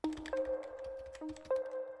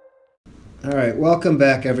All right, welcome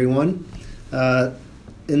back, everyone.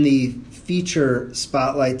 In the feature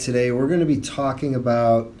spotlight today, we're going to be talking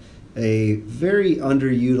about a very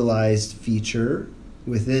underutilized feature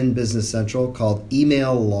within Business Central called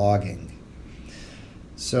email logging.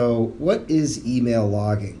 So, what is email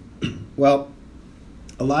logging? Well,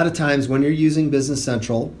 a lot of times when you're using Business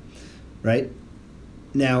Central, right,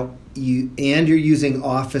 now you're using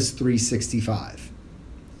Office 365.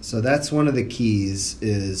 So that's one of the keys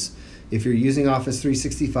is if you're using Office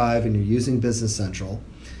 365 and you're using Business Central,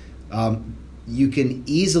 you can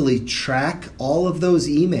easily track all of those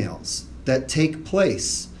emails that take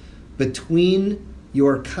place between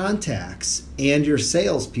your contacts and your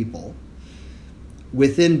salespeople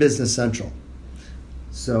within Business Central.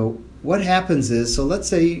 So what happens is, so let's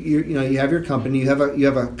say you have your company, you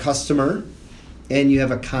have a customer, and you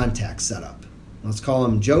have a contact set up. Let's call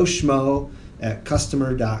him Joe Schmo at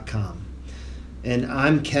customer.com. And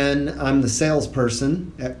I'm Ken, I'm the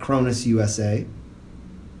salesperson at Cronus USA.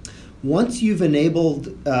 Once you've enabled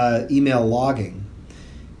email logging,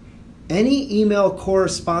 any email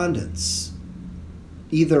correspondence,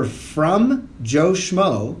 either from Joe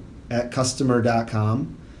Schmo at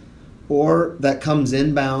customer.com, or that comes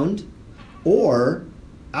inbound, or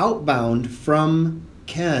outbound from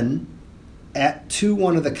Ken to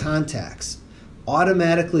one of the contacts,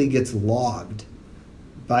 automatically gets logged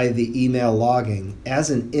by the email logging as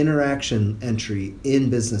an interaction entry in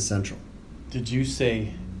Business Central. Did you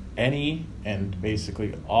say any and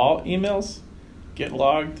basically all emails get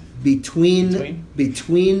logged? Between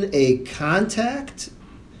a contact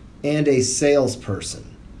and a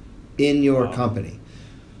salesperson in your company.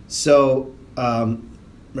 So,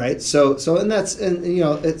 right. So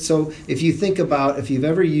if you think about, if you've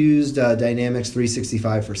ever used Dynamics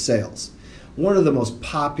 365 for sales, one of the most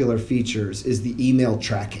popular features is the email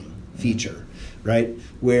tracking feature, right?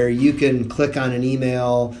 Where you can click on an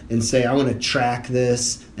email and say, I want to track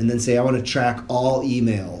this, and then say, I want to track all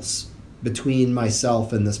emails between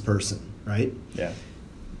myself and this person, right? Yeah.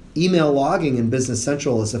 Email logging in Business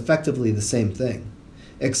Central is effectively the same thing,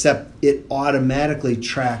 except it automatically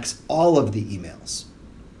tracks all of the emails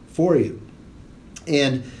for you.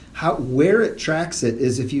 And where it tracks it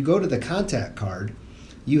is if you go to the contact card,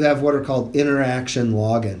 you have what are called interaction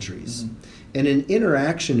log entries. Mm-hmm. And an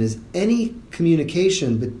interaction is any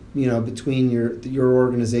communication between your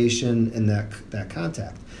organization and that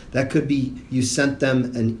contact. That could be you sent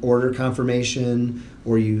them an order confirmation,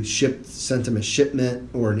 or you sent them a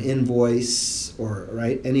shipment or an invoice, or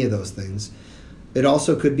right, any of those things. It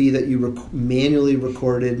also could be that you manually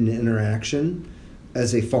recorded an interaction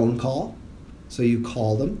as a phone call, so you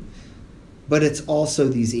call them. But it's also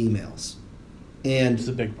these emails. And it's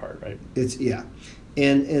a big part, right?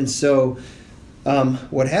 And so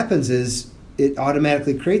what happens is it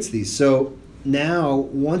automatically creates these. So now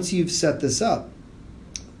once you've set this up,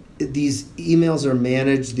 these emails are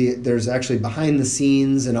managed. There's actually behind the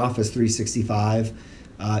scenes in Office 365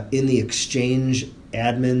 in the Exchange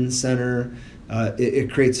Admin Center.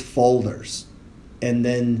 It creates folders, and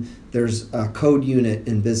then there's a code unit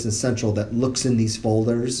in Business Central that looks in these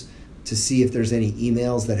folders to see if there's any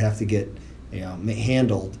emails that have to get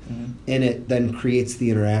handled, mm-hmm. and it then creates the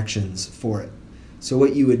interactions for it. So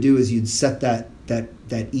what you would do is you'd set that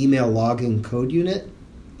email logging code unit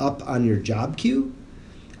up on your job queue.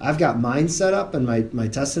 I've got mine set up in my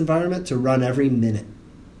test environment to run every minute.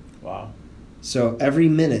 Wow. So every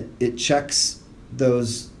minute it checks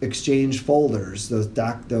those Exchange folders, those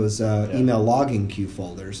email logging queue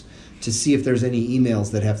folders, to see if there's any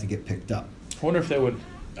emails that have to get picked up. I wonder if that would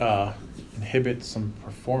inhibit some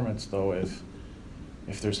performance, though, if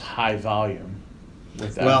there's high volume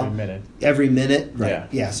with every minute. Every minute, right?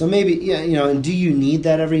 Yeah. So maybe, and do you need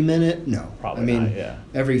that every minute? No. Probably not. Yeah.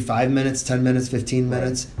 Every 5 minutes, 10 minutes, 15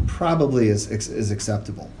 minutes probably is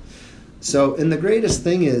acceptable. So, and the greatest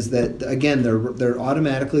thing is that again they're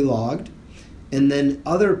automatically logged, and then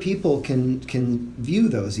other people can view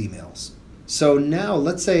those emails. So now,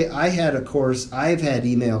 let's say I've had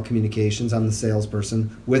email communications, I'm the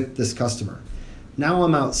salesperson, with this customer. Now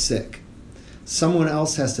I'm out sick. Someone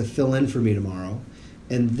else has to fill in for me tomorrow,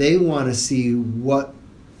 and they want to see what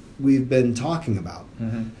we've been talking about.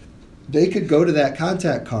 Mm-hmm. They could go to that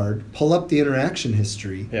contact card, pull up the interaction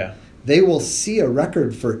history. Yeah. They will see a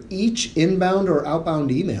record for each inbound or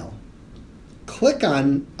outbound email. Click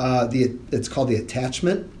on it's called the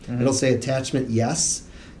attachment. Mm-hmm. It'll say attachment yes.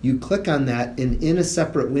 You click on that, and in a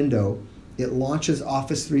separate window, it launches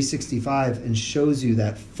Office 365 and shows you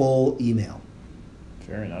that full email.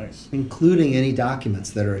 Very nice. Including any documents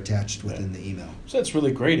that are attached within the email. So that's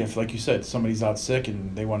really great if, like you said, somebody's out sick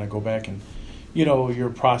and they want to go back and your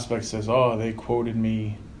prospect says, oh, they quoted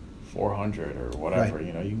me 400 or whatever. Right.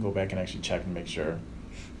 You can go back and actually check and make sure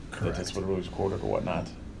that that's what it was quoted or whatnot.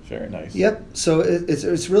 Very nice. Yep. So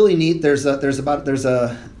it's really neat. There's a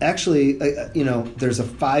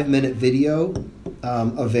 5-minute video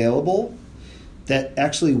available that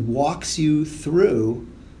actually walks you through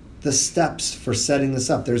the steps for setting this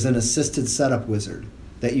up. There's an assisted setup wizard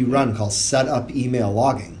that you run called Setup Email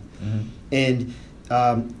Logging, and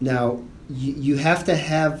now you have to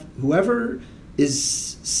have whoever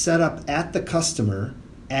is set up at the customer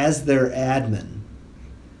as their admin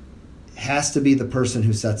has to be the person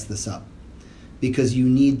who sets this up, because you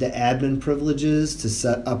need the admin privileges to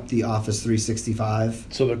set up the Office 365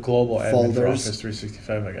 So the global admin folders. for Office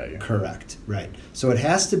 365, I got you. Correct, right. So it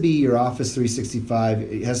has to be your Office 365,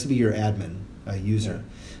 it has to be your admin user.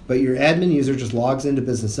 Yeah. But your admin user just logs into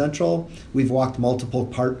Business Central. We've walked multiple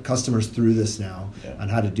customers through this now on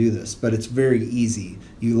how to do this, but it's very easy.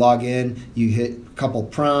 You log in, you hit a couple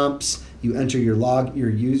prompts, you enter your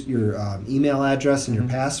email address and your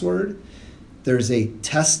password. There's a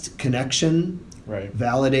test connection,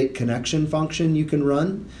 validate connection function you can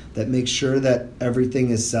run that makes sure that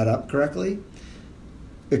everything is set up correctly.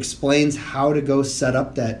 Explains how to go set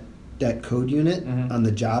up that code unit on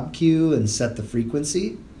the job queue and set the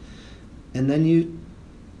frequency. And then you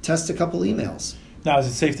test a couple emails. Now, is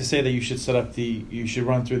it safe to say that you should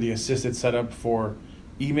run through the assisted setup for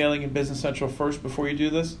emailing in Business Central first before you do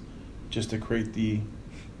this, just to create the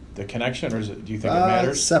connection, or do you think it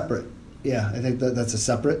matters? Separate. Yeah, I think that's a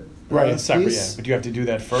separate it's separate. piece. Yeah, but do you have to do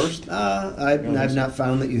that first? I've not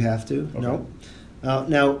found that you have to. Okay. No.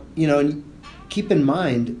 Now keep in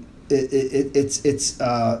mind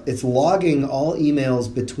it's logging all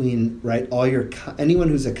emails between all your anyone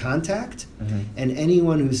who's a contact and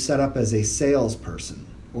anyone who's set up as a salesperson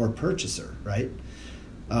or purchaser, right?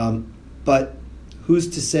 But who's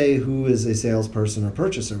to say who is a salesperson or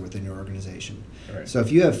purchaser within your organization? Right. So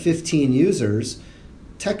if you have 15 users,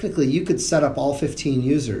 technically you could set up all 15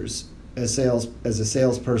 users as a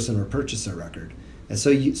salesperson or purchaser record. And so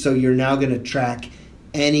you're now going to track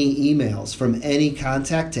any emails from any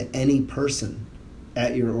contact to any person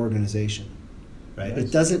at your organization, right?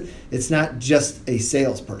 Nice. It's not just a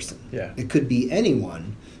salesperson. Yeah. It could be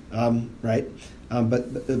anyone, right?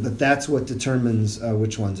 But that's what determines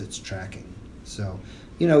which ones it's tracking. So,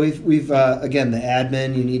 we've again, the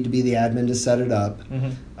admin, you need to be the admin to set it up.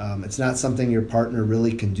 It's not something your partner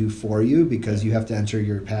really can do for you, because you have to enter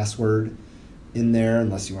your password in there,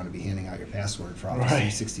 unless you want to be handing out your password for Office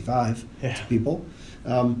 365 to people.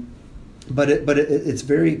 But it's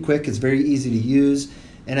very quick, it's very easy to use.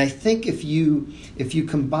 And I think if you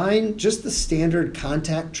combine just the standard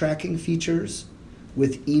contact tracking features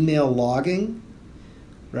with email logging,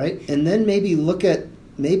 right, and then maybe look at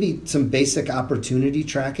some basic opportunity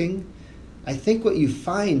tracking, I think what you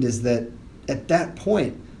find is that at that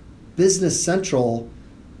point, Business Central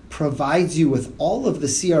provides you with all of the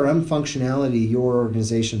CRM functionality your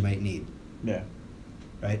organization might need. Yeah.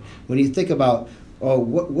 Right? When you think about,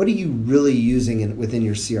 what are you really using within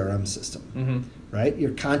your CRM system? Right?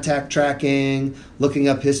 Your contact tracking, looking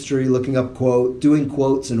up history, looking up doing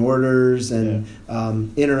quotes and orders and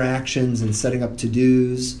interactions and setting up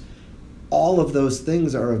to-dos. All of those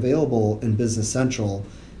things are available in Business Central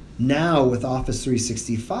now with Office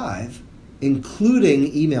 365,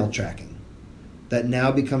 including email tracking, that now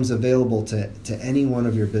becomes available to any one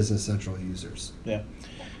of your Business Central users. Yeah.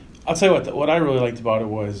 I'll tell you what I really liked about it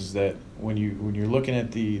was that when you're looking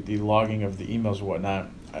at the logging of the emails or whatnot,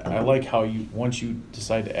 I like how once you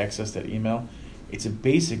decide to access that email, it's not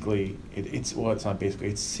basically, it's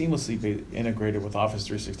seamlessly integrated with Office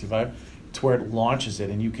 365 to where it launches it,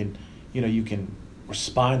 and you can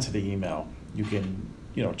respond to the email, you can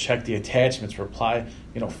check the attachments, reply,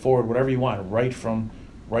 forward, whatever you want right from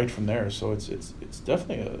there. So it's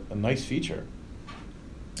definitely a nice feature.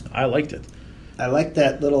 I liked it. I like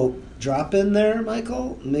that little drop in there,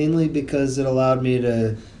 Michael, mainly because it allowed me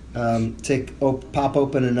to pop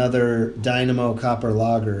open another Dynamo Copper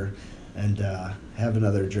Lager and have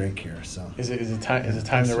another drink here. So is it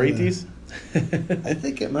time to rate these? I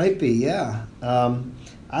think it might be, yeah.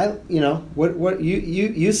 What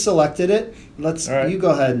you selected it. You go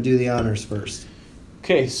ahead and do the honors first.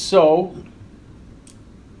 Okay, so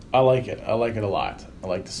I like it. I like it a lot. I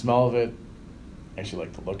like the smell of it. I actually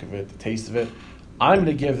like the look of it, the taste of it. I'm going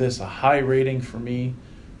to give this a high rating for me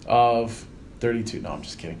of 32. No, I'm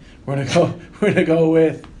just kidding. I'm going to go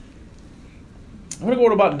with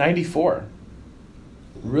about 94.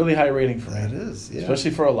 Really high rating for me. That is, yeah.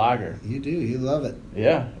 Especially for a lager. You do. You love it.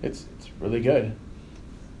 Yeah, it's really good.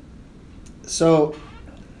 So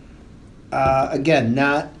Again,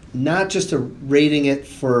 not just rating it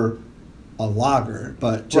for a lager,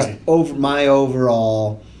 but just Right. over my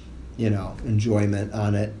overall, enjoyment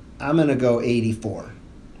on it. I'm gonna go 84.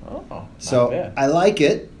 Oh, not So bad. I like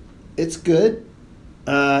it. It's good.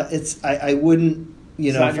 I wouldn't,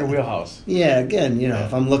 It's not your wheelhouse. Yeah, again, Yeah.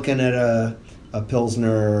 if I'm looking at a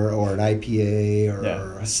Pilsner or an IPA or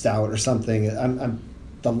Yeah. a stout or something,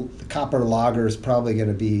 the Copper Lager is probably going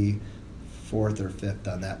to be fourth or fifth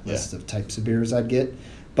on that list of types of beers I'd get.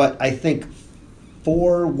 But I think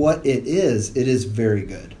for what it is very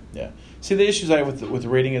good. Yeah. See, the issues I have with the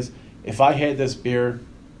rating is if I had this beer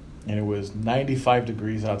and it was 95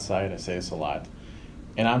 degrees outside, I say it's a lot,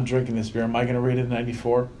 and I'm drinking this beer, am I going to rate it a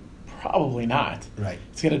 94? Probably not. Right.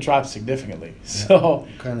 It's going to drop significantly. So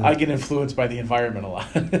Kinda. I get influenced by the environment a lot.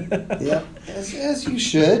 Yeah, as you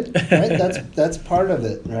should. Right. That's part of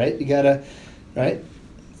it. Right. You gotta. Right.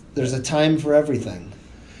 There's a time for everything.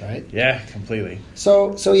 Right. Yeah, completely.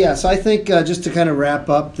 So I think just to kind of wrap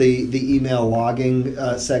up the email logging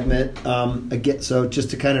segment, again, so just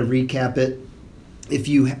to kind of recap it, if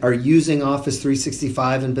you are using Office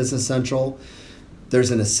 365 in Business Central, there's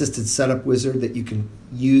an assisted setup wizard that you can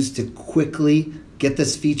use to quickly get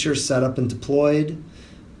this feature set up and deployed,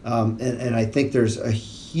 and I think there's a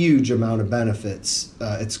huge amount of benefits.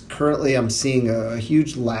 It's currently, I'm seeing a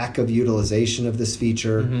huge lack of utilization of this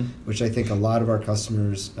feature, which I think a lot of our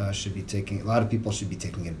customers a lot of people should be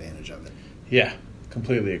taking advantage of it. Yeah,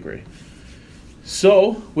 completely agree.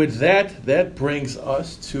 So with that brings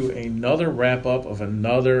us to another wrap-up of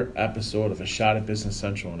another episode of A Shot at Business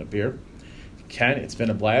Central and a Beer. Ken, it's been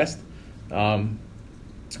a blast.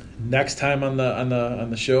 Next time on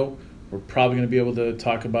the show, we're probably going to be able to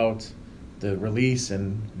talk about the release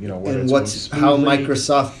and whether And it's going how smoothly.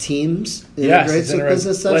 Microsoft Teams Yes, integrates it's with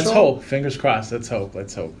Business Central. Let's hope. Fingers crossed. Let's hope.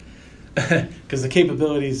 Because the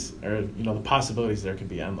capabilities or the possibilities there can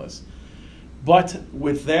be endless. But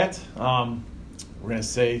with that, we're going to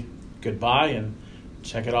say goodbye and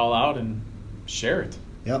check it all out and share it.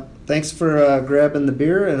 Yep. Thanks for grabbing the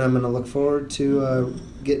beer, and I'm going to look forward to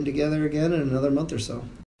getting together again in another month or so.